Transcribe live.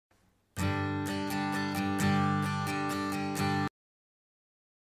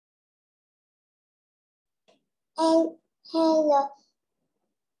Hello,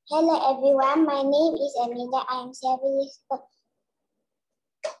 hello everyone. My name is Amelia. I am 7 years old.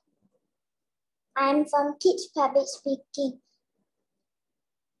 I'm from Kids Public Speaking.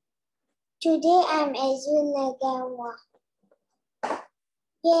 Today I'm at Zoo Nagawa.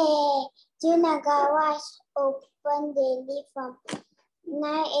 Yay! Zoo Nagawa is open daily from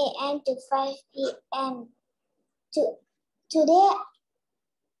 9 a.m. to 5 p.m. Today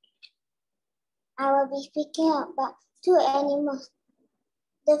I will be speaking about 2 animals.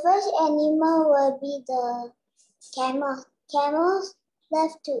 The first animal will be the camel. Camels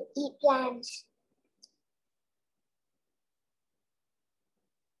love to eat plants.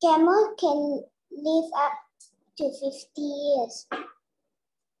 Camels can live up to 50 years.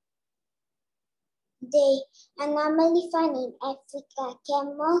 They are normally found in Africa.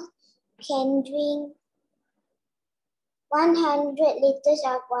 Camels can drink 100 liters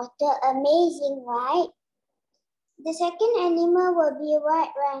of water. Amazing, right? The second animal will be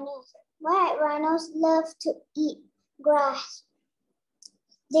white rhinos. White rhinos love to eat grass.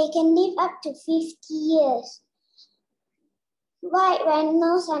 They can live up to 50 years. White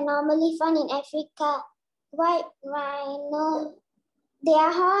rhinos are normally found in Africa. White rhinos,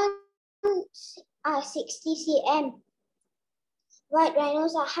 their horns are 60 cm. White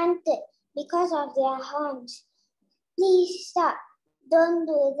rhinos are hunted because of their horns. Please stop. Don't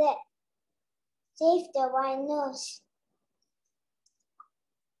do that. Save the rhinos.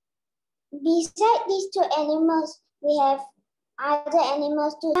 Besides these 2 animals, we have other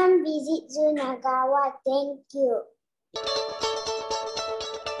animals too. Come visit Zoo Nagawa. Thank you.